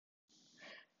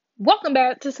Welcome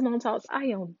back to Simone Talks. I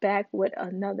am back with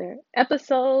another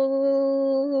episode.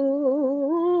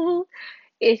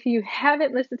 If you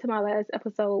haven't listened to my last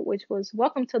episode, which was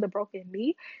Welcome to the Broken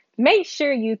Me, make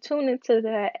sure you tune into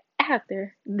that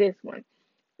after this one.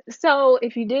 So,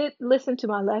 if you did listen to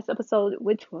my last episode,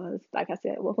 which was, like I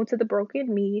said, Welcome to the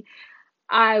Broken Me,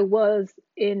 I was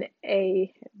in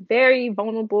a very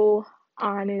vulnerable,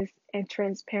 honest, and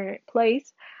transparent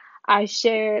place. I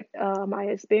shared my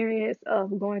experience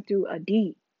of going through a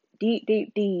deep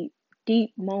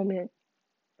moment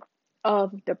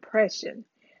of depression.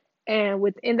 And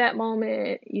within that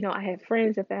moment, I had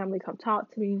friends and family come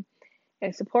talk to me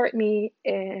and support me.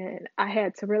 And I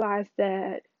had to realize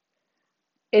that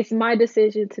it's my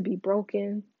decision to be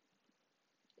broken.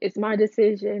 It's my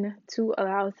decision to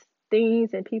allow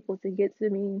things and people to get to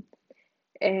me.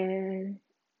 And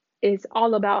it's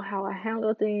all about how I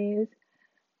handle things,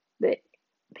 the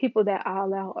people that I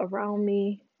allow around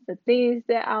me, the things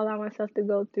that I allow myself to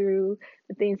go through,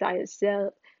 the things I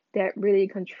accept that really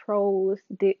controls,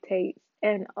 dictates,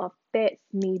 and affects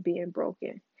me being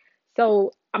broken.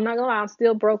 So I'm not gonna lie, I'm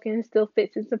still broken, still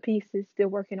fixing some pieces, still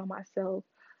working on myself.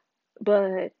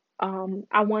 But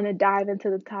I want to dive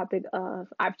into the topic of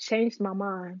I've changed my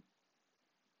mind,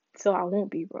 so I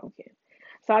won't be broken.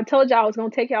 So I told y'all I was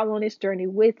gonna take y'all on this journey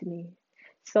with me.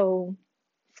 So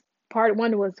part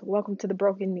one was Welcome to the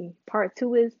Broken Me. Part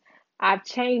two is I've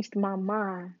changed my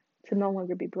mind to no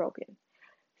longer be broken.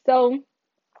 So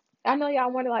I know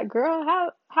y'all wonder, like, girl,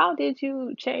 how did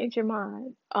you change your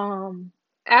mind?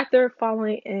 After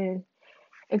falling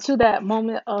into that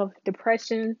moment of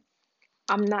depression,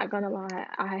 I'm not gonna lie,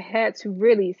 I had to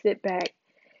really sit back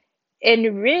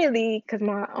and really, cause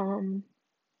my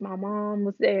mom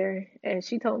was there and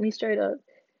she told me straight up,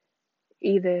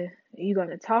 either you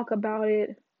gonna talk about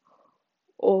it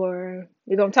or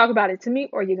you're going to talk about it to me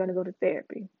or you're going to go to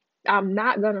therapy. I'm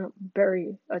not going to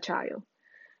bury a child.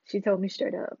 She told me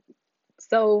straight up.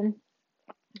 So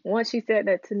once she said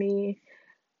that to me,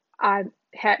 I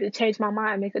had to change my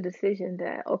mind, make a decision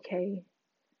that, okay,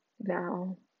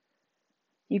 now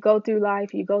you go through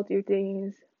life, you go through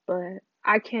things, but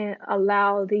I can't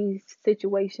allow these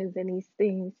situations and these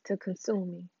things to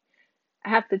consume me. I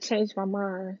have to change my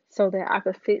mind so that I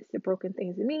could fix the broken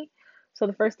things in me. So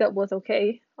the first step was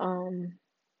okay. I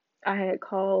had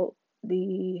called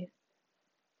the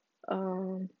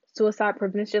suicide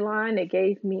prevention line. They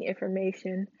gave me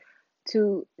information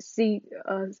to see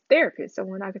a therapist,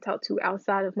 someone I could talk to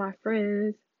outside of my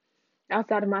friends,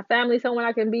 outside of my family, someone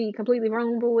I can be completely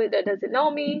vulnerable with that doesn't know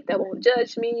me, that won't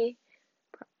judge me.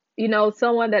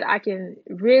 Someone that can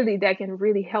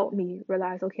really help me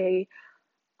realize, okay,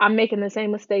 I'm making the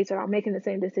same mistakes or I'm making the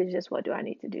same decisions. What do I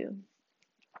need to do?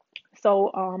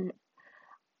 So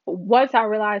once I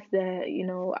realized that,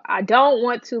 I don't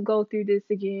want to go through this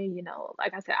again,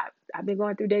 like I said, I've been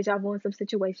going through deja vu in some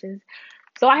situations.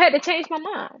 So I had to change my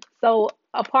mind. So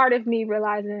a part of me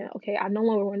realizing, okay, I no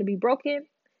longer want to be broken,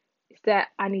 is that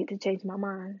I need to change my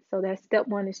mind. So that step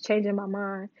one is changing my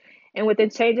mind. And within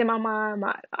changing my mind,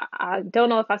 I don't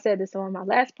know if I said this on my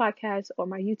last podcast or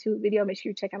my YouTube video. Make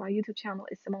sure you check out my YouTube channel.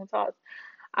 It's Simone Talks.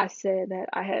 I said that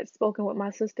I had spoken with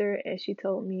my sister and she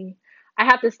told me I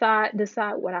have to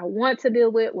decide what I want to deal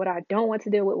with, what I don't want to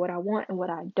deal with, what I want and what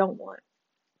I don't want.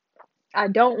 I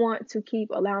don't want to keep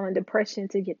allowing depression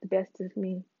to get the best of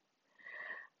me.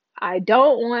 I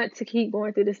don't want to keep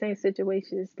going through the same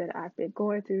situations that I've been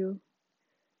going through.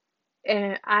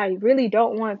 And I really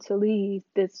don't want to leave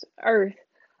this earth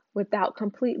without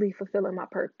completely fulfilling my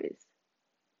purpose.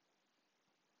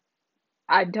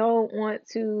 I don't want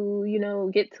to,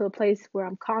 get to a place where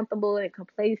I'm comfortable and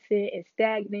complacent and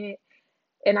stagnant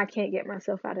and I can't get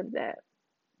myself out of that.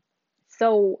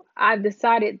 So I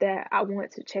decided that I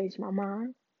want to change my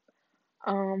mind.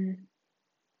 Um,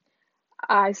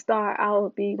 I'll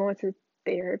be going to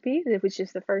therapy. It was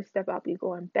just the first step. I'll be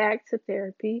going back to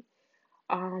therapy.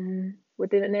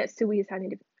 Within the next 2 weeks,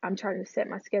 I'm trying to set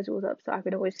my schedules up so I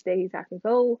can know which days I can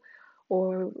go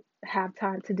or have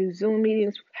time to do Zoom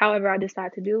meetings. However, I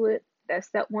decide to do it. That's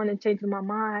step one in changing my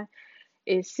mind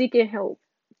is seeking help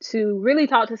to really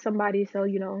talk to somebody. So,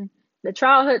 the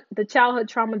childhood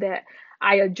trauma that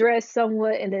I address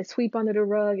somewhat and then sweep under the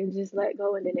rug and just let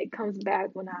go and then it comes back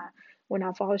when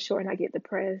I fall short and I get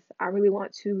depressed. I really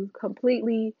want to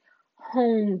completely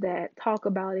hone that, talk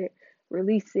about it,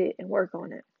 release it and work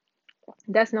on it.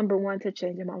 That's number one to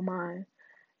changing my mind.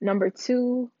 Number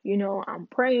two, I'm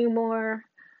praying more.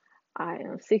 I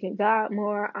am seeking God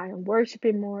more. I am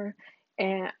worshiping more.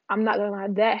 And I'm not gonna lie,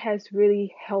 that has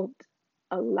really helped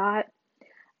a lot.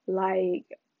 Like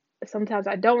sometimes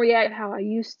I don't react how I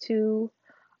used to.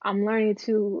 I'm learning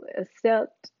to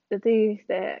accept the things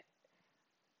that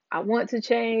I want to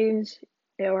change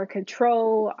or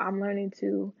control. I'm learning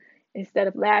to, instead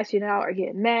of lashing out or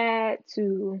getting mad,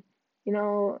 to, you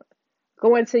know,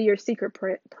 go into your secret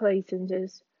place and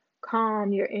just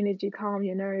calm your energy, calm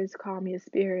your nerves, calm your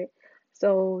spirit.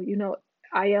 So,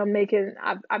 I'm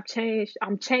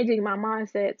changing my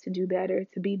mindset to do better,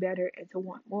 to be better, and to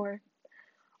want more.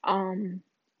 Um,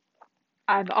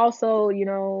 I've also,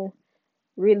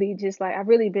 really just like, I've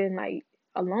really been like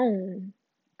alone.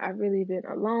 I've really been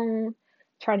alone,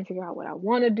 trying to figure out what I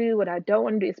want to do, what I don't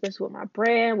want to do, especially with my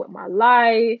brand, with my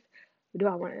life. Do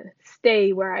I want to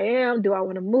stay where I am? Do I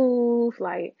want to move?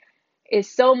 Like,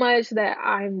 it's so much that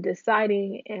I'm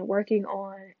deciding and working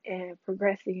on and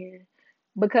progressing in,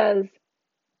 because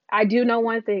I do know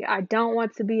one thing. I don't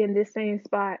want to be in this same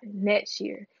spot next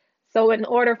year. So, in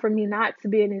order for me not to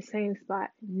be in the same spot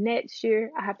next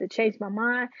year, I have to change my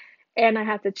mind and I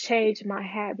have to change my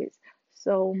habits.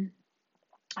 So,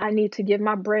 I need to give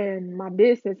my brand, my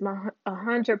business, my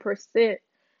 100%,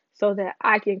 so that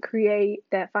I can create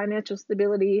that financial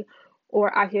stability,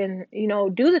 or I can,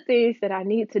 do the things that I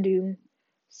need to do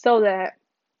so that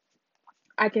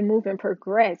I can move and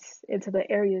progress into the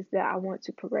areas that I want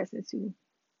to progress into.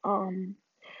 Um,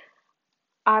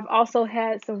 I've also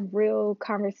had some real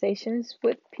conversations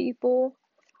with people,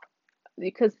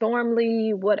 because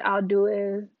normally what I'll do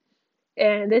is,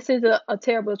 and this is a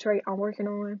terrible trait I'm working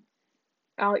on,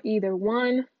 I'll either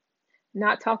one,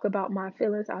 not talk about my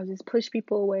feelings. I'll just push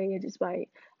people away and just like,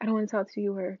 I don't want to talk to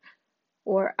you,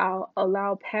 or I'll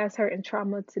allow past hurt and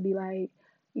trauma to be like,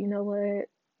 you know what,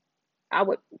 I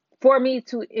would, for me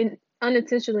to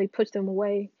unintentionally push them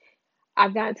away.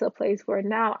 I've gotten to a place where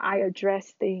now I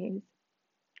address things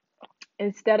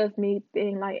instead of me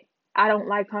being like, I don't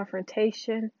like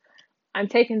confrontation. I'm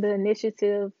taking the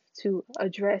initiative to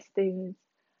address things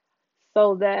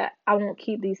so that I won't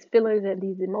keep these feelings and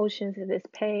these emotions and this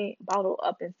pain bottled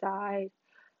up inside.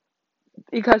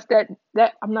 Because that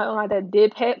I'm not gonna lie, that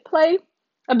did play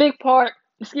a big part.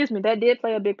 Excuse me, that did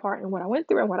play a big part in what I went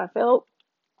through and what I felt.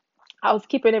 I was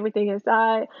keeping everything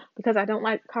inside because I don't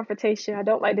like confrontation. I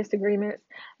don't like disagreements.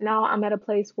 Now I'm at a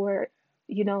place where,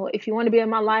 if you want to be in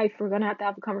my life, we're going to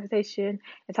have a conversation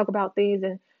and talk about things.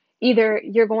 And either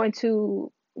we're going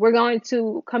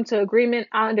to come to agreement.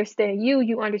 I understand you,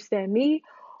 you understand me,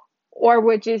 or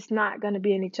we're just not going to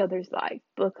be in each other's life,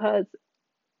 because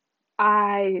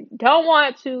I don't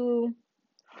want to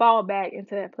fall back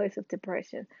into that place of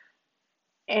depression.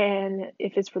 And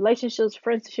if it's relationships,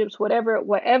 friendships, whatever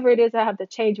it is I have to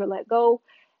change or let go,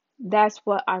 that's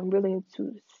what I'm willing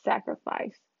to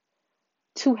sacrifice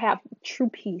to have true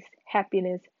peace,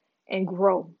 happiness, and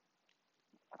grow.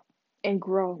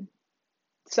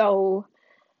 So,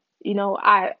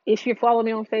 I if you follow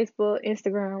me on Facebook,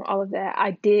 Instagram, all of that,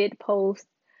 I did post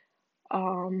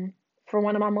um for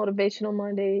one of my motivational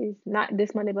Mondays, not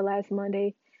this Monday but last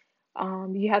Monday.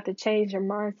 You have to change your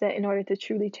mindset in order to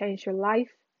truly change your life.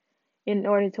 In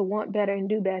order to want better and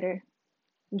do better,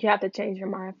 you have to change your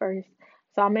mind first.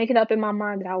 So I make it up in my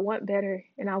mind that I want better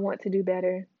and I want to do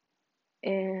better.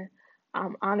 And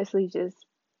I'm honestly just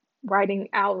writing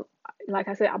out, like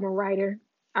I said, I'm a writer.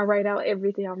 I write out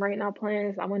everything. I'm writing out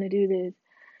plans. I want to do this.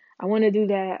 I want to do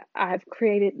that. I've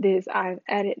created this. I've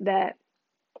added that.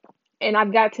 And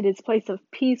I've got to this place of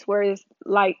peace where it's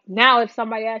like, now if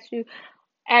somebody asks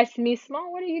me,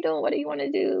 Simone, what are you doing? What do you want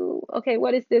to do? Okay,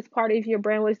 what is this part of your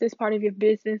brand? What is this part of your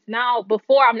business? Now,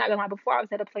 before, I'm not gonna lie, before I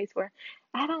was at a place where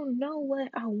I don't know what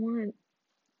I want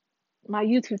my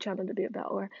YouTube channel to be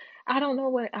about, or I don't know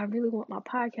what I really want my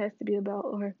podcast to be about,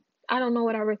 or I don't know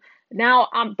what now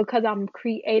because I'm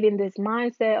creating this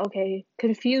mindset. Okay,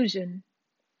 confusion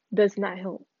does not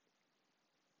help.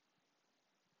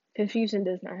 Confusion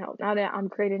does not help. Now that I'm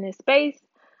creating this space,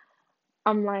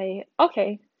 I'm like,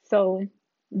 okay, so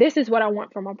this is what I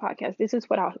want from my podcast. This is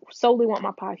what I solely want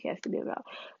my podcast to be about.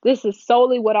 This is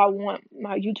solely what I want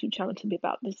my YouTube channel to be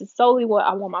about. This is solely what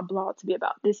I want my blog to be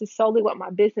about. This is solely what my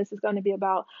business is going to be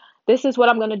about. This is what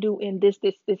I'm going to do in this,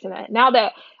 and that. Now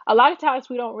that a lot of times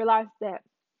we don't realize that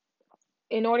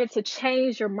in order to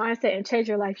change your mindset and change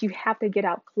your life, you have to get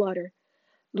out clutter.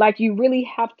 Like, you really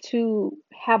have to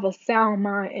have a sound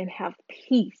mind and have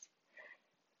peace.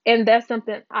 And that's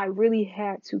something I really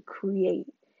had to create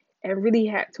and really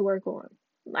had to work on.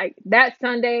 Like that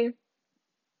Sunday,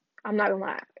 I'm not gonna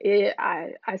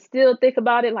lie, I still think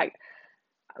about it. Like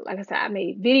I said, I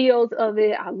made videos of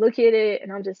it. I look at it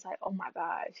and I'm just like, oh my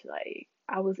gosh, like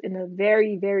I was in a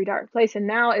very, very dark place. And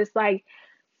now it's like,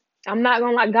 I'm not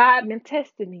gonna lie, God been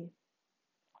testing me.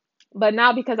 But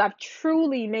now, because I've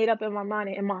truly made up in my mind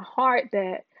and in my heart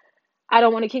that I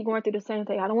don't want to keep going through the same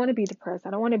thing. I don't want to be depressed.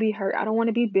 I don't want to be hurt. I don't want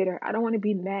to be bitter. I don't want to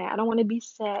be mad. I don't want to be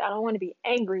sad. I don't want to be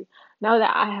angry. Now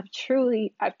that I've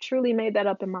truly made that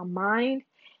up in my mind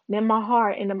and in my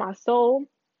heart and in my soul.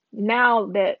 Now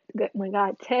that when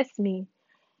God tests me,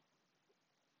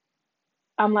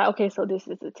 I'm like, okay, so this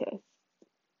is a test.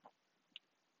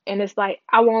 And it's like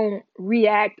I won't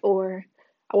react or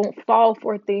I won't fall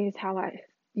for things how I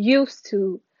used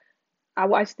to. I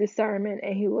watched this sermon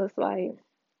and he was like,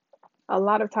 a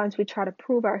lot of times we try to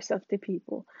prove ourselves to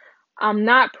people. I'm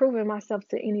not proving myself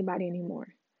to anybody anymore.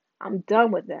 I'm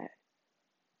done with that.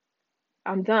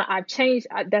 I'm done. I've changed.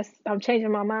 I'm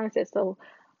changing my mindset. So,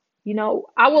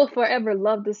 I will forever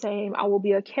love the same. I will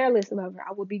be a careless lover.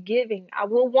 I will be giving. I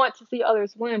will want to see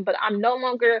others win, but I'm no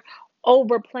longer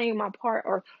overplaying my part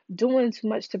or doing too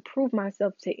much to prove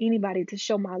myself to anybody to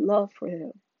show my love for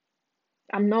them.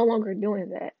 I'm no longer doing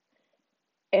that.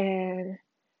 And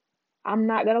I'm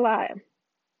not gonna lie.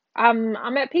 I'm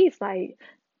at peace. Like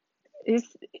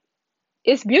it's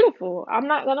it's beautiful. I'm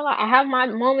not gonna lie. I have my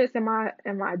moments in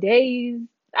my days.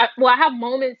 I have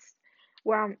moments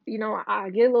where I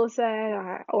get a little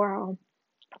sad or I'll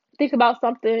think about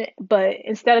something, but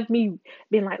instead of me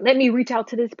being like, let me reach out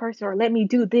to this person or let me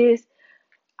do this,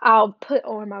 I'll put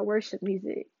on my worship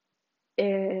music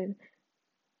and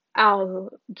I'll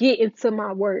get into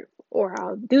my work or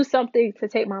I'll do something to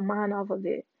take my mind off of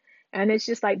it. And it's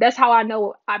just like that's how I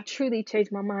know I've truly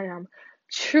changed my mind. I'm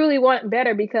truly wanting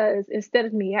better because instead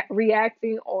of me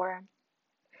reacting or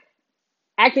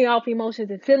acting off emotions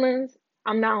and feelings,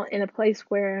 I'm now in a place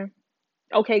where,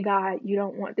 okay, God, you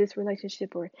don't want this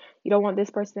relationship or you don't want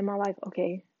this person in my life.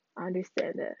 Okay, I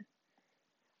understand that.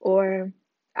 Or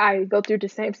I go through the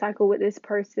same cycle with this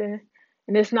person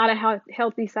and it's not a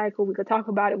healthy cycle. We could talk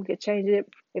about it, we could change it.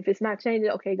 If it's not changing,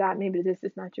 okay, God, maybe this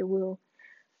is not your will.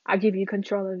 I give you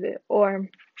control of it. Or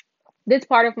this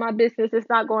part of my business is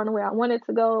not going the way I want it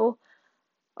to go.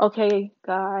 Okay,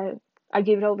 God, I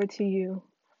give it over to you.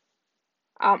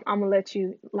 I'm gonna let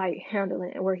you like handle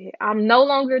it and work it. I'm no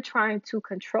longer trying to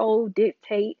control,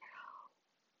 dictate,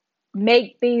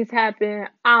 make things happen.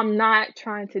 I'm not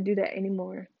trying to do that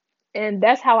anymore. And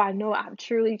that's how I know I've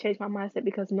truly changed my mindset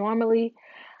because normally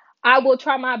I will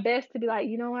try my best to be like,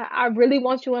 you know what, I really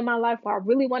want you in my life, or I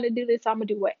really want to do this. I'm gonna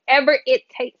do whatever it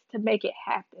takes to make it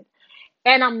happen.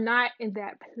 And I'm not in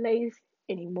that place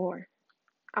anymore.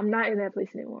 I'm not in that place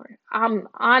anymore. I can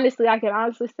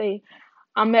honestly say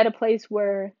I'm at a place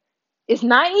where it's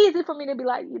not easy for me to be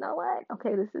like, you know what?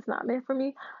 Okay, this is not meant for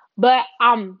me. But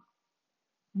I'm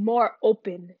more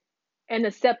open and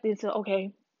accepting to,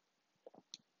 okay,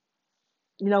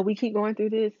 we keep going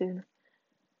through this and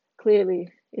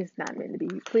clearly it's not meant to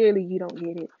be. Clearly you don't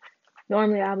get it.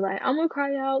 Normally I'm like, I'm gonna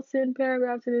cry out, send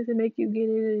paragraphs to this and make you get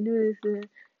it and do this and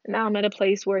now I'm at a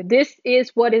place where this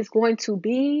is what it's going to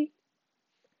be.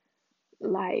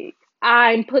 Like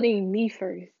I'm putting me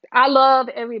first. I love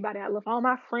everybody. I love all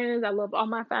my friends. I love all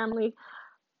my family.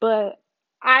 But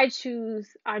I'm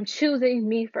choosing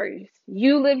me first.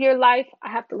 You live your life,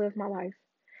 I have to live my life.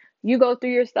 You go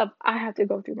through your stuff, I have to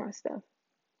go through my stuff.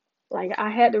 Like I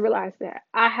had to realize that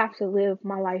I have to live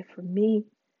my life for me.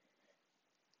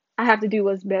 I have to do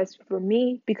what's best for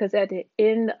me because at the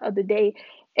end of the day,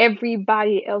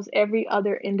 everybody else, every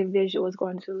other individual is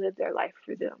going to live their life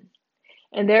for them.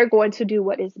 And they're going to do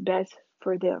what is best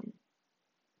for them.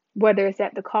 Whether it's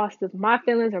at the cost of my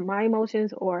feelings or my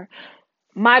emotions or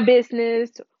my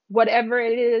business, whatever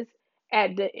it is,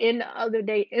 at the end of the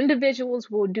day, individuals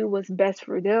will do what's best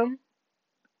for them.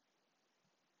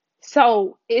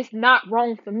 So it's not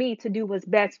wrong for me to do what's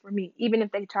best for me, even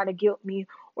if they try to guilt me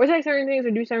or say certain things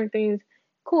or do certain things.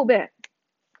 Cool, bet.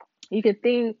 You can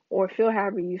think or feel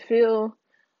however you feel,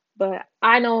 but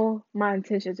I know my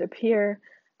intentions are pure.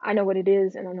 I know what it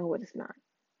is, and I know what it's not.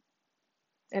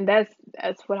 And that's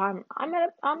what I'm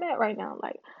at right now.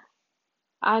 Like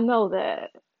I know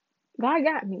that God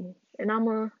got me, and I'm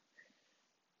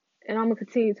gonna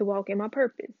continue to walk in my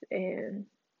purpose, and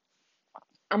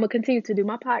I'm gonna continue to do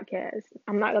my podcast.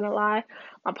 I'm not gonna lie,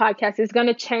 my podcast is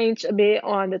gonna change a bit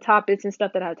on the topics and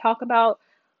stuff that I talk about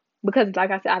because,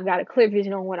 like I said, I've got a clear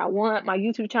vision on what I want. My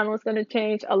YouTube channel is gonna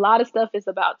change. A lot of stuff is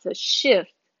about to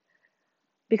shift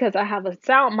because I have a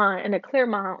sound mind and a clear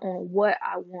mind on what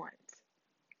I want.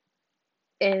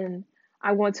 And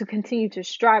I want to continue to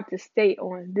strive to stay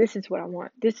on this is what I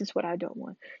want. This is what I don't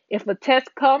want. If a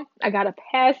test come, I gotta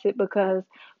pass it because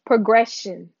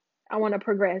progression. I want to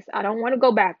progress. I don't want to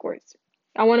go backwards.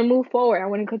 I want to move forward. I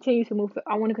want to continue to move.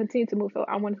 I want to continue to move forward.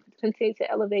 I want to continue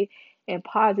to elevate in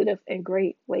positive and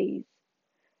great ways.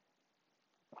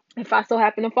 If I so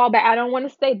happen to fall back, I don't want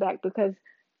to stay back because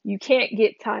You can't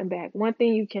get time back. One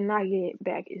thing you cannot get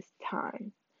back is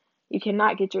time. You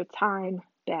cannot get your time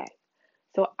back.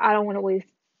 So I don't want to waste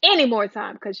any more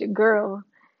time because your girl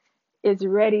is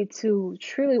ready to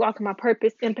truly walk in my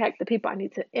purpose, impact the people I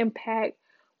need to impact,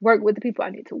 work with the people I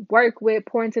need to work with,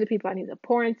 pour into the people I need to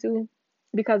pour into.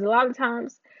 Because a lot of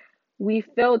times we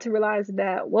fail to realize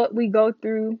that what we go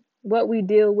through, what we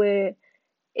deal with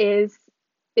is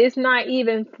it's not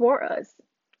even for us.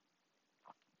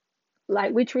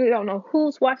 Like we truly don't know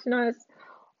who's watching us,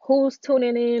 who's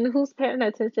tuning in, who's paying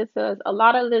attention to us. A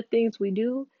lot of the things we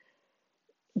do,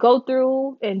 go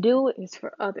through, and do is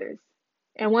for others.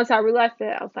 And once I realized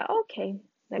that, I was like, okay,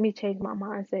 let me change my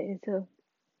mindset into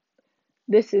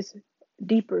this is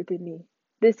deeper than me.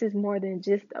 This is more than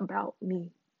just about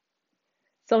me.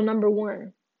 So, number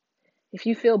one, if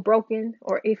you feel broken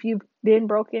or if you've been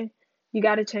broken, you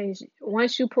got to change.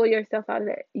 Once you pull yourself out of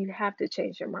that, you have to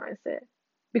change your mindset.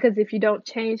 Because if you don't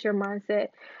change your mindset,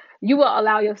 you will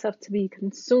allow yourself to be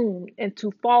consumed and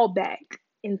to fall back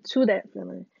into that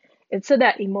feeling, into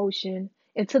that emotion,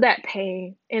 into that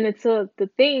pain, and into the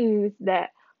things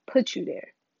that put you there.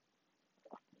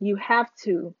 You have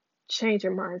to change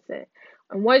your mindset.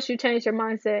 And once you change your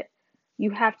mindset,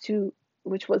 you have to,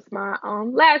 which was my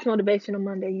last motivational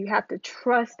Monday, you have to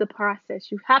trust the process.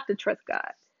 You have to trust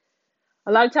God.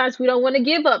 A lot of times we don't want to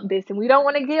give up this and we don't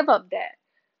want to give up that.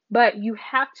 But you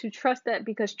have to trust that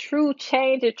because true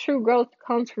change and true growth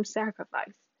comes from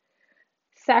sacrifice.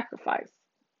 Sacrifice.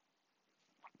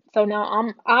 So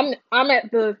now I'm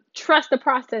at the trust the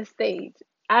process stage.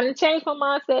 I didn't change my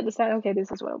mindset, decide, okay,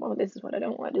 this is what I want, this is what I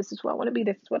don't want, this is what I want to be,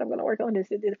 this is what I'm gonna work on,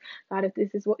 this is this. God, if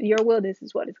this is what your will, this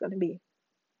is what it's gonna be.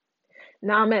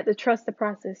 Now I'm at the trust the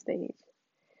process stage.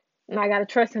 And I gotta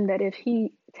trust him that if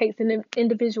he takes an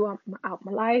individual out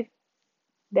my life,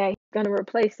 that he's gonna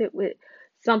replace it with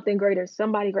something greater,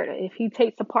 somebody greater. If he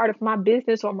takes a part of my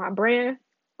business or my brand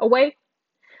away,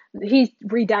 he's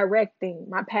redirecting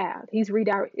my path. He's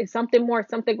redirecting something more,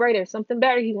 something greater, something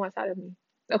better he wants out of me.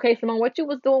 Okay, Simone, what you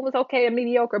was doing was okay and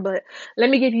mediocre, but let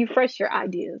me give you fresher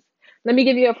ideas. Let me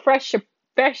give you a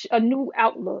a new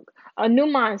outlook, a new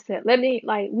mindset. Let me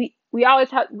like we always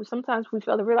have. Sometimes we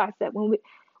fail to realize that when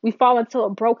we fall into a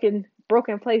broken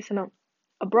place in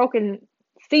a broken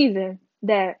season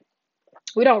that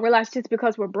we don't realize just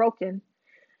because we're broken.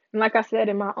 And like I said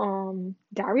in my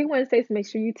Diary Wednesdays, make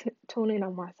sure you tune in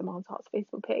on my Simone Talks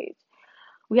Facebook page.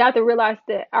 We have to realize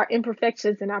that our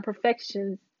imperfections and our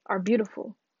perfections are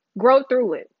beautiful. Grow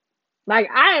through it. Like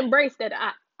I embrace that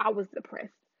I was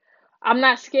depressed. I'm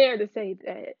not scared to say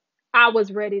that I was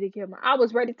ready to give my I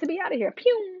was ready to be out of here.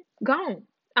 Pew, gone.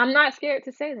 I'm not scared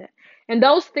to say that. And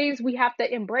those things we have to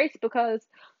embrace because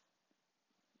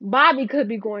Bobby could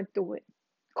be going through it.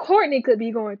 Courtney could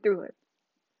be going through it.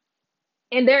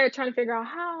 And they're trying to figure out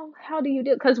how do you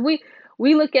do it? Because we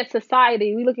look at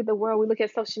society, we look at the world, we look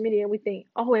at social media, and we think,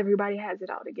 oh, everybody has it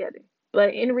all together.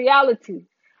 But in reality,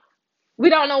 we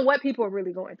don't know what people are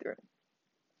really going through.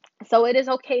 So it is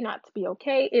okay not to be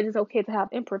okay. It is okay to have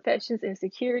imperfections,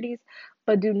 insecurities,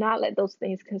 but do not let those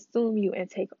things consume you and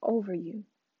take over you.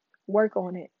 Work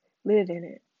on it, live in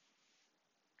it,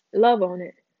 love on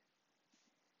it,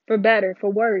 for better, for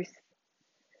worse,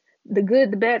 the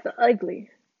good, the bad, the ugly.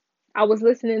 I was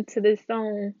listening to this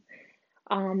song.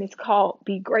 It's called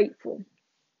 "Be Grateful,"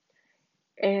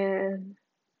 and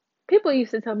people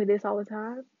used to tell me this all the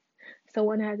time.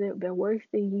 Someone has it been worse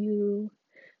than you.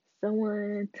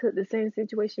 Someone took the same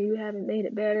situation you haven't made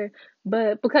it better.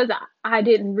 But because I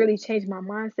didn't really change my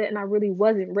mindset and I really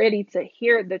wasn't ready to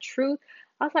hear the truth,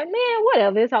 I was like, man,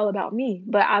 whatever. It's all about me.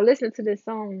 But I listened to this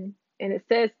song and it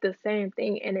says the same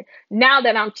thing. And now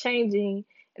that I'm changing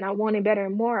and I want it better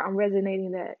and more, I'm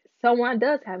resonating that someone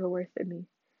does have it worse than me.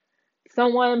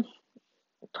 Someone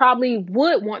probably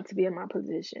would want to be in my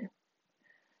position.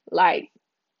 Like,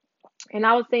 and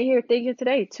I was sitting here thinking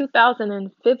today,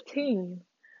 2015,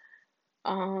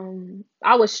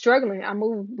 I was struggling. I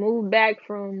moved back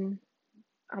home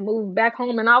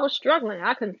and I was struggling.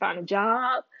 I couldn't find a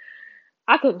job.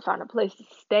 I couldn't find a place to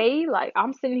stay. Like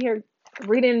I'm sitting here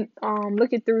reading,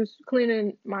 looking through,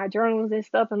 cleaning my journals and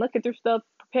stuff and looking through stuff,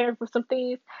 preparing for some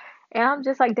things. And I'm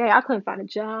just like, dang, I couldn't find a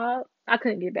job. I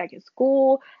couldn't get back in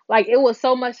school. Like it was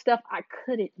so much stuff I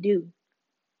couldn't do.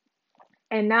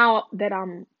 And now that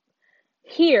I'm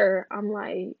here, I'm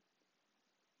like,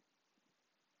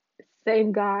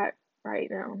 same God right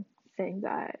now, same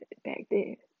God back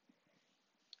then.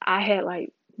 I had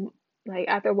like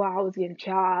after a while I was getting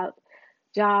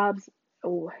jobs.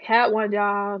 Oh, had one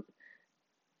job.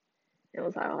 It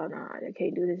was like, oh no, I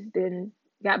can't do this. Then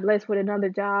got blessed with another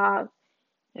job.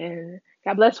 and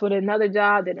got blessed with another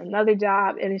job, then another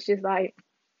job, and it's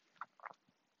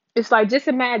like just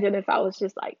imagine if I was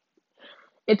just like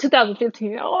in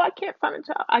 2015, oh, I can't find a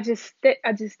job. I just stayed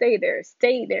there,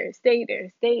 stayed there, stayed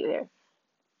there, stayed there.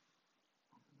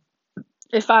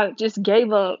 If I just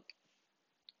gave up,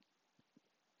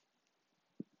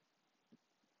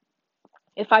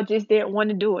 if I just didn't want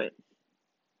to do it,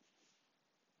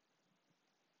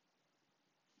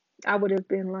 I would have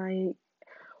been like,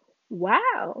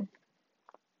 wow,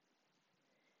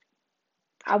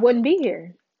 I wouldn't be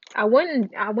here. I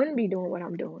wouldn't be doing what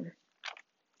I'm doing.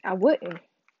 I wouldn't.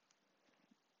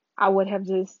 I would have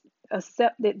just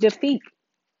accepted defeat.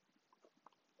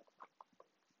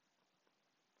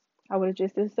 I would have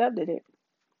just accepted it.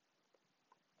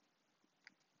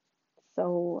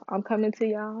 So I'm coming to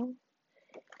y'all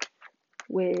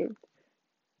with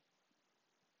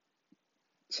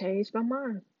change my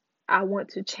mind. I want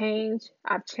to change.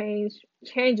 I've changed,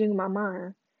 changing my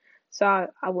mind. So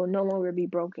I will no longer be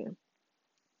broken.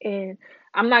 And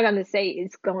I'm not going to say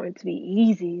it's going to be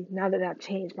easy now that I've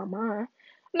changed my mind.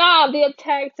 No, the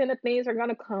attacks and the things are going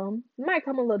to come. It might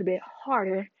come a little bit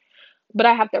harder, but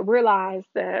I have to realize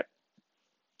that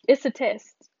it's a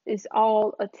test. It's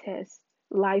all a test.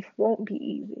 Life won't be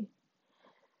easy.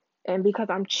 And because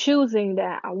I'm choosing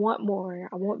that, I want more,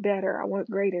 I want better, I want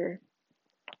greater,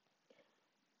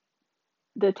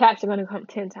 the attacks are going to come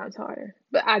 10 times harder.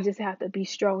 But I just have to be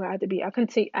strong. I have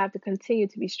to continue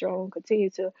to be strong, continue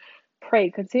to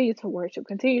pray, continue to worship,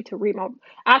 continue to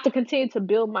I have to continue to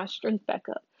build my strength back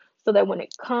up so that when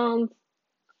it comes,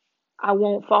 I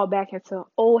won't fall back into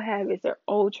old habits or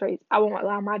old traits. I won't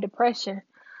allow my depression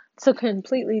to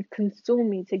completely consume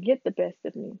me, to get the best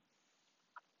of me.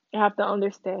 I have to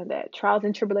understand that trials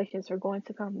and tribulations are going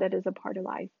to come. That is a part of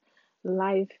life.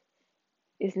 Life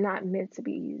is not meant to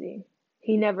be easy.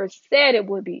 He never said it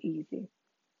would be easy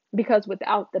because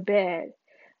without the bad,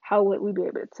 how would we be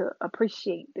able to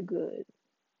appreciate the good,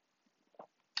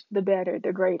 the better,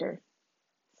 the greater?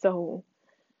 So,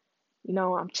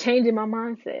 I'm changing my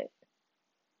mindset.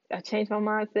 I changed my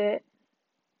mindset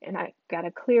and I got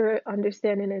a clearer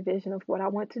understanding and vision of what I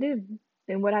want to do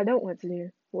and what I don't want to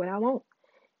do, what I want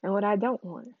and what I don't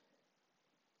want.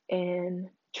 And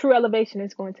true elevation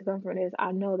is going to come from this.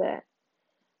 I know that.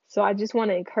 So I just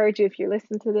want to encourage you if you're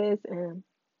listening to this and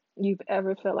you've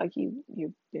ever felt like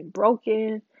you've been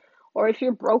broken, or if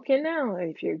you're broken now,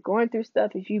 if you're going through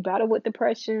stuff, if you battle with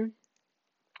depression,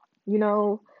 you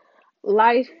know,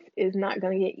 life is not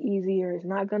going to get easier, it's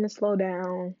not going to slow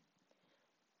down,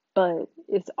 but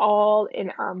it's all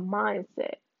in our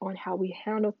mindset on how we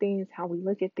handle things, how we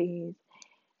look at things,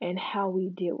 and how we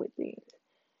deal with things.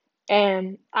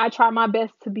 And I try my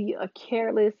best to be a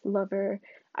careless lover.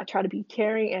 I try to be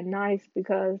caring and nice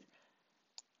because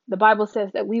the Bible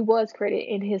says that we was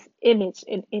created in his image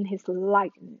and in his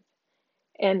likeness.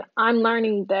 And I'm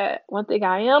learning that one thing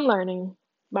I am learning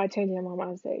by changing my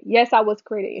mindset. Yes, I was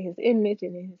created in his image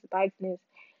and in his likeness.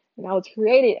 And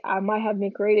I might have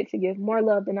been created to give more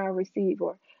love than I receive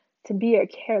or to be a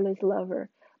careless lover.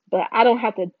 But I don't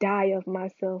have to die of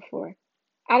myself or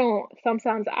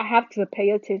sometimes I have to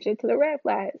pay attention to the red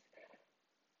flags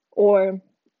or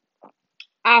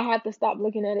I have to stop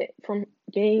looking at it from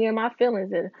being in my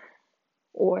feelings and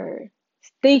or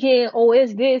thinking, oh,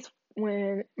 it's this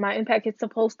when my impact is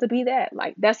supposed to be that.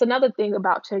 Like that's another thing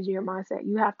about changing your mindset.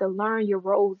 You have to learn your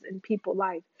roles in people's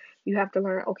life. You have to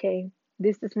learn, okay,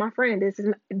 this is my friend.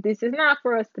 This is not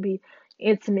for us to be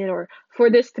intimate or for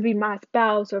this to be my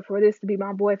spouse or for this to be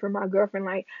my boyfriend, my girlfriend.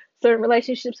 Like certain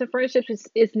relationships and friendships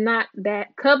is not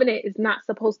that covenant is not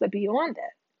supposed to be on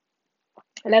that.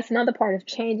 And that's another part of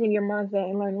changing your mindset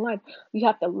and learning life. You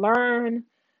have to learn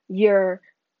your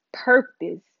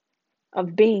purpose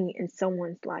of being in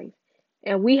someone's life.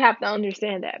 And we have to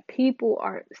understand that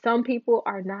some people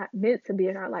are not meant to be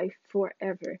in our life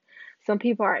forever. Some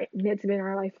people are meant to be in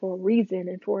our life for a reason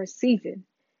and for a season.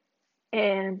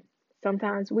 And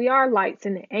sometimes we are lights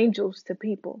and angels to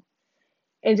people.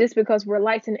 And just because we're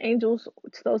lights and angels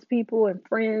to those people and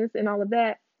friends and all of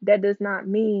that, that does not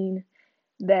mean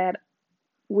that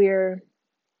we're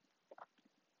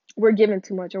we're giving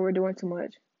too much or we're doing too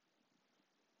much.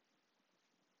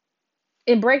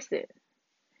 Embrace it.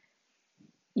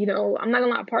 I'm not gonna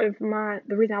lie, part of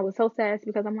the reason I was so sad is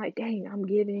because I'm like, dang, I'm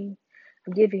giving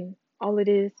all of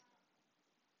this,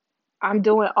 I'm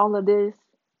doing all of this,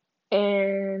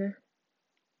 and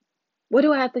what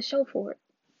do I have to show for it?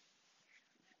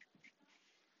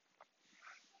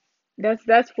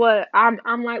 That's what I'm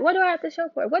like, what do I have to show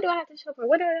for it? What do I have to show for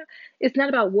it? It's not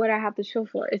about what I have to show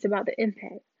for it, it's about the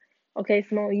impact. Okay,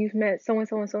 Simone, you've met so and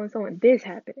so and so and so, and this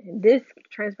happened, and this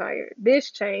transpired,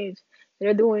 this changed.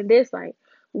 They're doing this. Like,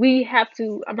 we have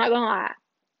to. I'm not gonna lie.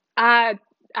 I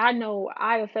I know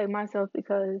I affect myself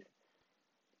because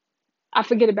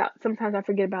sometimes I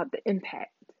forget about the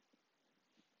impact.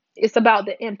 It's about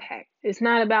the impact. It's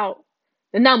not about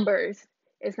the numbers.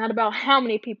 It's not about how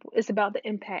many people. It's about the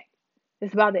impact.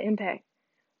 It's about the impact.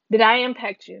 Did I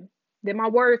impact you? Did my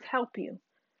words help you?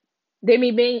 Did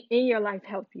me being in your life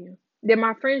help you? Did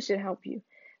my friendship help you?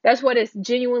 That's what it's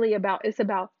genuinely about. It's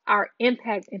about our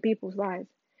impact in people's lives.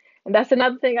 And that's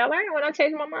another thing I learned when I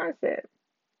changed my mindset.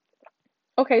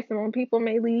 Okay, so when people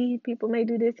may leave, people may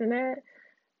do this and that,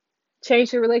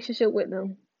 change your relationship with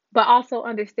them. But also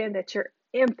understand that your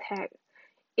impact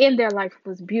in their life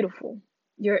was beautiful.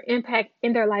 Your impact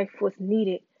in their life was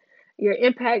needed. Your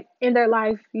impact in their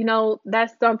life,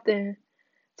 that's something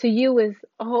to you is,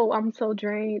 oh, I'm so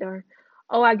drained, or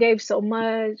oh, I gave so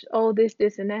much, oh, this,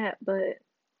 and that. But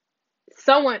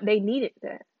they needed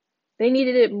that. They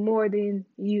needed it more than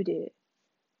you did,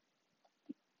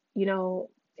 you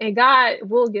know. And God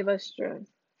will give us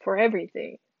strength for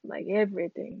everything, like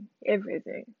everything,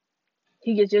 everything.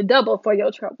 He gives you double for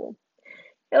your trouble.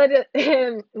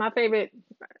 And my favorite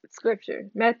scripture,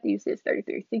 Matthew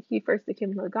 6:33. Seek ye first the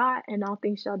kingdom of God, and all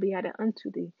things shall be added unto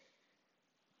thee.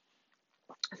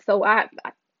 So I'm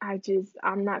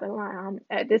not gonna lie. I'm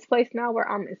at this place now where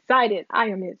I'm excited. I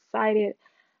am excited.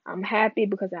 I'm happy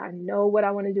because I know what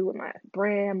I want to do with my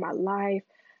brand, my life.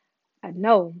 I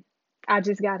know. I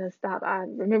just gotta stop. I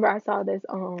remember I saw a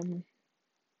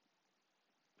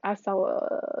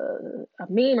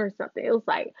meme or something. It was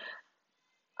like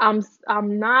I'm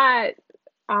not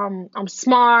I'm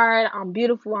smart, I'm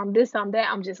beautiful, I'm this, I'm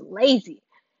that. I'm just lazy.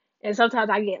 And sometimes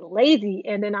I get lazy,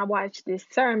 and then I watch this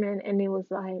sermon, and it was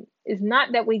like, it's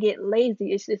not that we get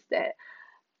lazy, it's just that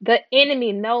the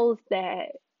enemy knows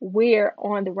that we're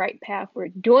on the right path. We're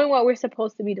doing what we're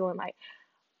supposed to be doing. Like,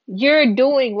 you're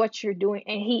doing what you're doing,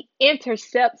 and he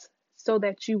intercepts so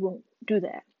that you won't do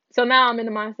that. So now I'm in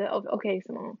the mindset of, okay,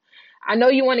 Simone, I know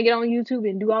you want to get on YouTube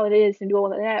and do all of this and do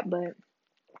all of that, but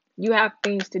you have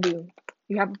things to do.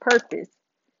 You have a purpose.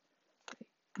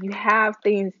 You have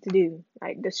things to do.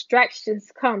 Like, distractions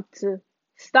come to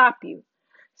stop you.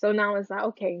 So now it's like,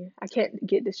 okay, I can't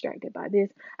get distracted by this.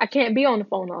 I can't be on the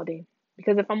phone all day,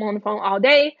 because if I'm on the phone all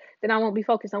day, then I won't be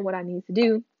focused on what I need to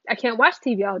do. I can't watch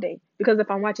TV all day, because if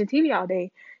I'm watching TV all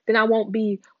day, then I won't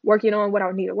be working on what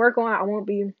I need to work on. I won't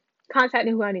be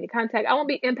contacting who I need to contact. I won't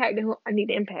be impacting who I need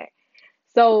to impact.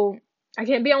 So I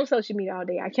can't be on social media all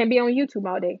day. I can't be on YouTube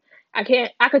all day. I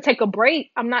could take a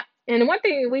break. I'm not, and one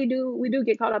thing we do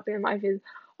get caught up in life is,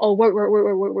 oh, work, work, work,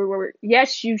 work, work, work, work, work.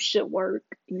 Yes, you should work.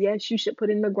 Yes, you should put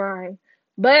in the grind.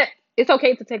 But it's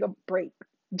okay to take a break.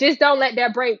 Just don't let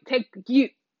that break take you.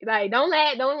 Like,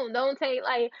 don't take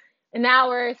like an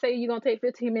hour. Say you're gonna take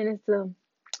 15 minutes to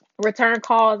return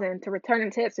calls and to return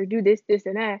a text or do this,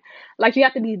 and that. Like, you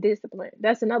have to be disciplined.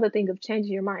 That's another thing of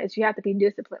changing your mind, is you have to be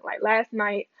disciplined. Like last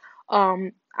night,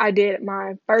 I did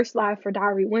my first live for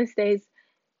Diary Wednesdays,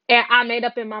 and I made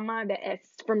up in my mind that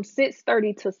from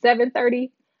 6:30 to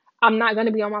 7:30, I'm not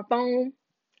gonna be on my phone.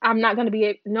 I'm not gonna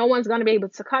be. No one's gonna be able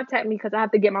to contact me, because I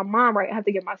have to get my mind right. I have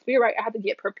to get my spirit right. I have to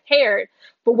get prepared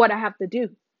for what I have to do.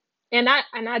 And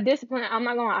I disciplined. I'm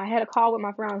not gonna. I had a call with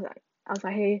my friend. I was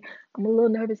like, hey, I'm a little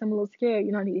nervous. I'm a little scared.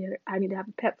 I need to have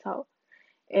a pep talk.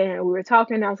 And we were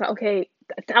talking. And I was like, okay.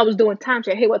 I was doing time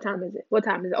check. Hey, what time is it? What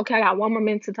time is it? Okay, I got 1 more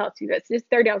minute to talk to you. That's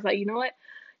 6:30. I was like, you know what?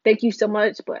 Thank you so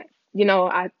much, but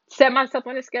I set myself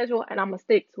on a schedule, and I'm gonna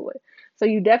stick to it. So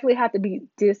you definitely have to be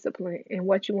disciplined in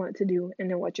what you want to do and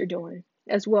in what you're doing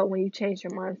as well when you change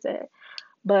your mindset.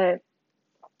 But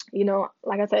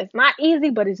like I said, it's not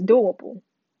easy, but it's doable.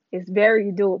 It's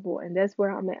very doable, and that's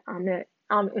where I'm at.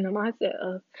 I'm in the mindset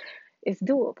of, it's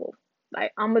doable.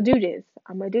 Like, I'm gonna do this.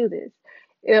 I'm gonna do this.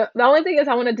 Yeah, the only thing is,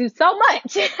 I want to do so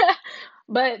much,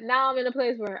 but now I'm in a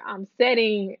place where I'm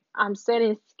setting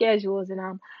schedules, and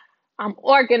I'm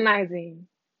organizing,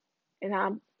 and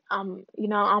I'm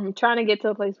trying to get to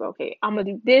a place where, okay, I'm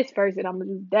gonna do this first, and I'm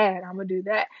gonna do that. I'm gonna do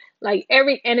that. Like,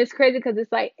 and it's crazy, because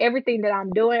it's like everything that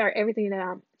I'm doing, or everything that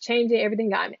I'm changing, everything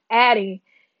that I'm adding,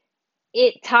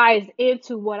 it ties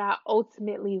into what I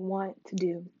ultimately want to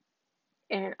do.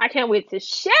 And I can't wait to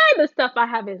share the stuff I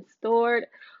have in stored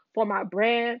for my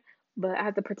brand, but I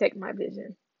have to protect my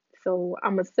vision. So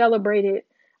I'm gonna celebrate it.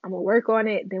 I'm gonna work on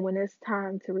it. Then when it's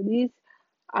time to release,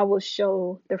 I will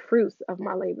show the fruits of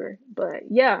my labor. But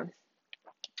yeah,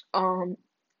 um,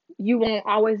 you won't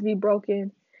always be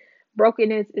broken.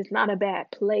 Brokenness is not a bad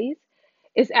place.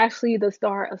 it's actually the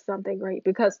start of something great,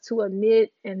 because to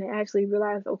admit and to actually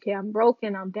realize, okay, I'm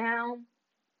broken, I'm down,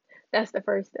 that's the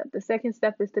first step. The second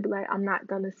step is to be like, I'm not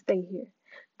going to stay here.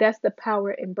 That's the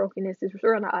power in brokenness, is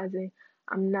realizing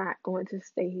I'm not going to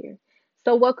stay here.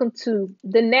 So, welcome to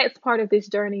the next part of this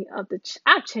journey of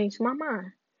I've changed my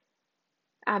mind.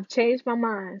 I've changed my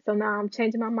mind. So now I'm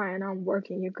changing my mind. I'm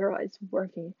working. Your girl is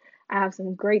working. I have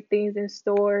some great things in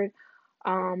store.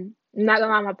 I'm not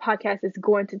gonna lie, my podcast is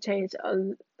going to change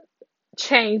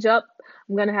up.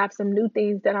 I'm gonna have some new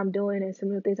things that I'm doing and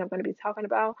some new things I'm gonna be talking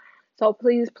about. So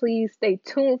please, please stay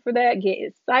tuned for that. Get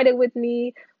excited with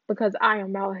me, because I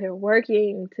am out here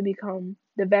working to become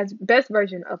the best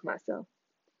version of myself.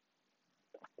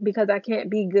 Because I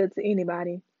can't be good to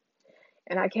anybody,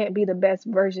 and I can't be the best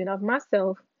version of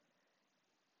myself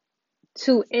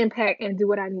to impact and do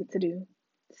what I need to do.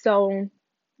 So,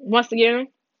 once again,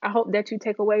 I hope that you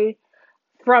take away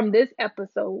from this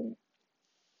episode.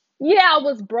 Yeah, I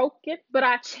was broken, but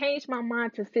I changed my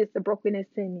mind to fit the brokenness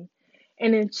in me.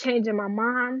 And in changing my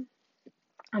mind,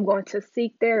 I'm going to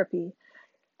seek therapy.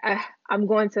 I'm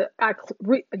going to, I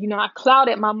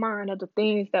clouded my mind of the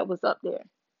things that was up there.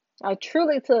 I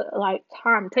truly took like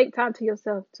time, take time to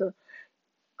yourself to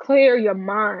clear your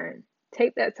mind.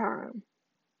 Take that time.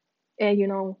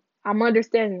 And, I'm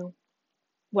understanding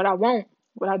what I want,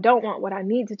 what I don't want, what I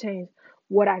need to change,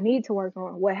 what I need to work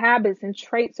on, what habits and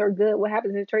traits are good, what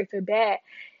habits and traits are bad.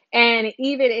 And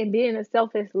even in being a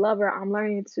selfish lover, I'm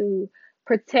learning to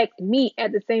protect me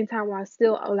at the same time while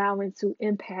still allowing to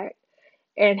impact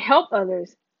and help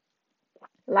others.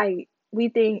 Like, we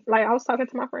think, like, I was talking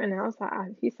to my friend and I was like,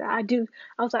 he said, I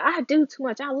was like, I do too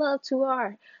much. I love too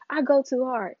hard. I go too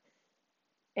hard.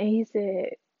 And he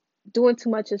said, doing too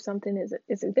much of something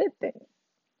is a good thing.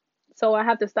 So I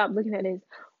have to stop looking at it as,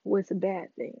 well, it's a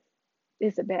bad thing.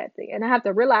 It's a bad thing. And I have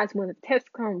to realize when the tests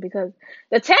come, because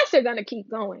the tests are going to keep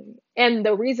going. And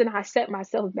the reason I set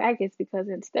myself back is because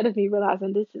instead of me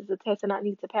realizing this is a test and I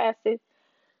need to pass it,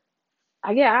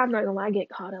 I'm not going to lie, I get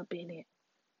caught up in it.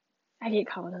 I get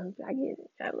caught up.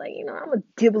 I'm like, I'm a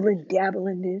dibble and dabble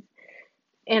in this.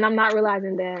 And I'm not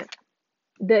realizing that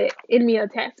the enemy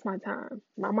attacks my time,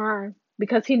 my mind,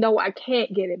 because he know I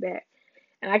can't get it back.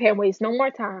 And I can't waste no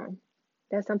more time.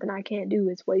 That's something I can't do,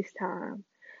 is waste time.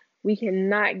 We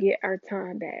cannot get our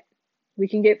time back. We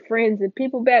can get friends and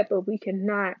people back, but we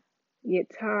cannot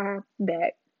get time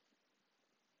back.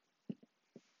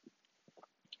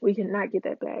 We cannot get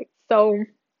that back. So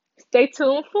stay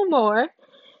tuned for more.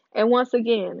 And once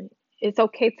again, it's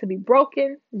okay to be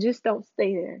broken. Just don't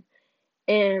stay there.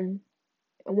 And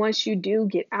once you do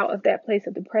get out of that place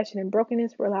of depression and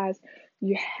brokenness, realize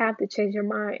you have to change your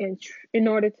mind in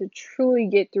order to truly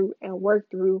get through and work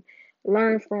through,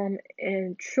 learn from,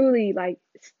 and truly like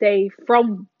stay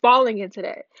from falling into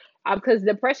that. Because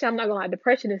depression, I'm not gonna lie,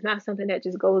 depression is not something that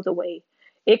just goes away.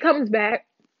 It comes back,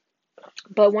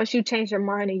 but once you change your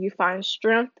mind and you find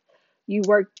strength, you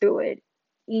work through it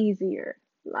easier.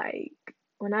 Like,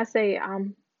 when I say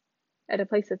I'm at a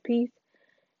place of peace,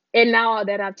 and now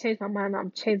that I've changed my mind,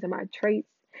 I'm changing my traits.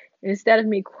 Instead of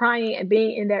me crying and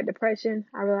being in that depression,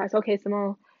 I realized, okay,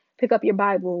 Simone, pick up your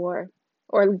Bible,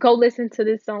 or go listen to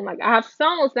this song. Like, I have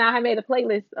songs now. I made a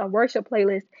playlist, a worship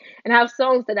playlist, and I have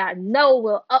songs that I know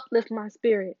will uplift my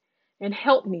spirit and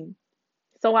help me.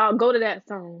 So I'll go to that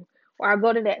song, or I'll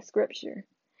go to that scripture,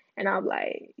 and I'm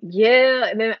like, yeah.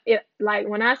 And then like,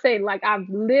 when I say, like, I've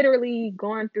literally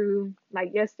gone through,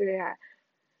 like, yesterday,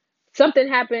 something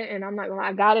happened, and I'm not gonna lie,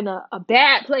 I got in a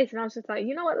bad place, and I was just like,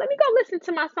 you know what, let me go listen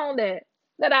to my song that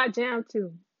I jam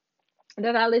to,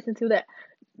 that I listen to, that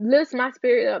lifts my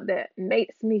spirit up, that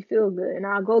makes me feel good, and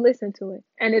I'll go listen to it,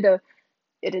 and it'll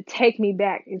take me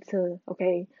back into,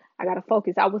 okay, I gotta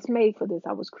focus. I was made for this.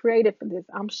 I was created for this.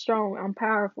 I'm strong. I'm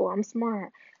powerful. I'm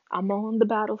smart. I'm on the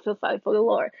battlefield fight for the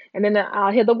Lord. And then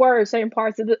I'll hear the words, certain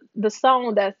parts of the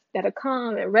song that'll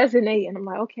come and resonate. And I'm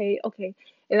like, okay, okay.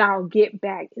 And I'll get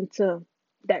back into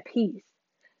that peace,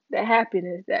 that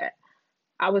happiness, that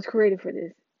I was created for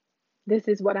this. This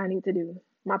is what I need to do.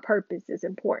 My purpose is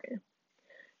important.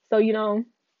 So,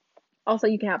 also,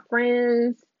 you can have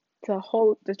friends to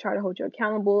try to hold you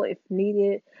accountable if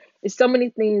needed. There's so many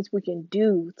things we can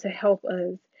do to help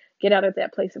us get out of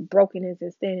that place of brokenness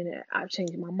and standing there. I've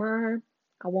changed my mind.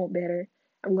 I want better.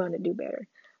 I'm going to do better.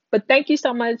 But thank you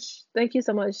so much. Thank you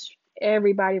so much,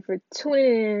 everybody, for tuning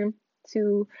in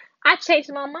to I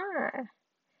Changed My Mind.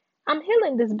 I'm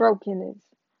healing this brokenness.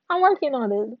 I'm working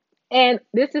on it. And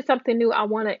this is something new I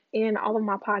want to end all of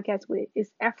my podcasts with,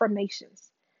 is affirmations.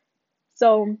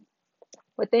 So,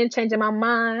 within changing my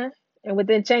mind and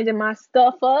within changing my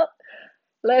stuff up,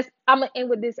 I'm gonna end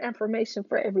with this information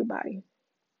for everybody.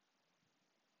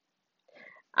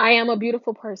 I am a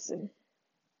beautiful person.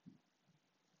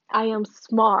 I am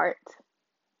smart.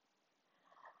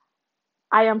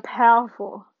 I am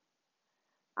powerful.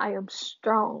 I am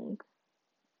strong.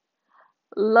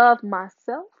 Love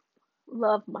myself.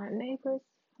 Love my neighbors.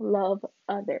 Love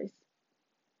others.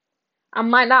 I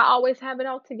might not always have it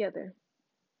all together,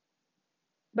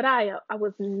 but I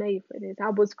was made for this. I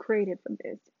was created for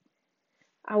this.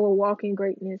 I will walk in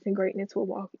greatness, and greatness will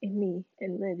walk in me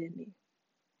and live in me.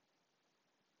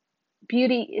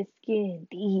 Beauty is skin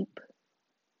deep,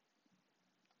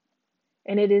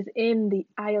 and it is in the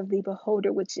eye of the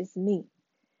beholder, which is me.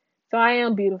 So I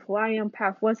am beautiful. I am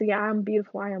powerful. Once again, I am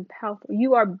beautiful. I am powerful.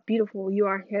 You are beautiful. You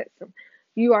are handsome.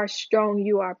 You are strong.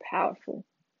 You are powerful.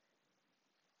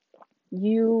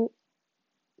 You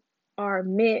are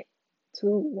meant to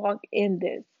walk in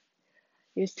this.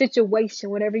 Your situation,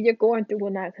 whatever you're going through,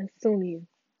 will not consume you.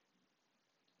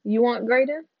 You want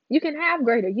greater? You can have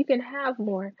greater. You can have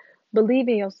more. Believe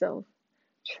in yourself.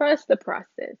 Trust the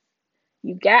process.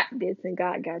 You got this, and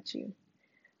God got you.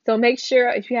 So make sure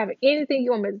if you have anything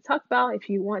you want me to talk about, if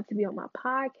you want to be on my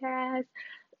podcast,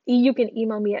 you can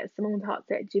email me at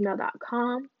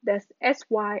simonetalks@gmail.com. That's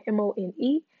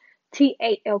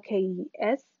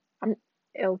SYMONETALKES. I'm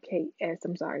LKS,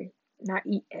 I'm sorry, not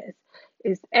ES.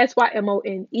 It's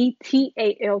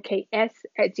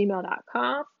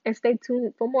SYMONETALKS@gmail.com. And stay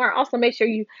tuned for more. Also, make sure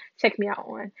you check me out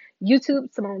on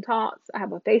YouTube, Simone Talks. I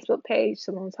have a Facebook page,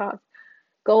 Simone Talks.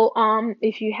 Go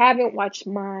if you haven't watched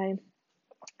my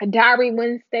Diary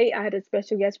Wednesday, I had a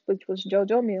special guest, which was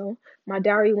JoJo Mill. My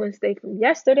Diary Wednesday from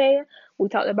yesterday, we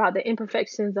talked about the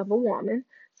imperfections of a woman.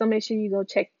 So make sure you go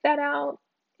check that out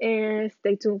and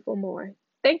stay tuned for more.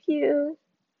 Thank you.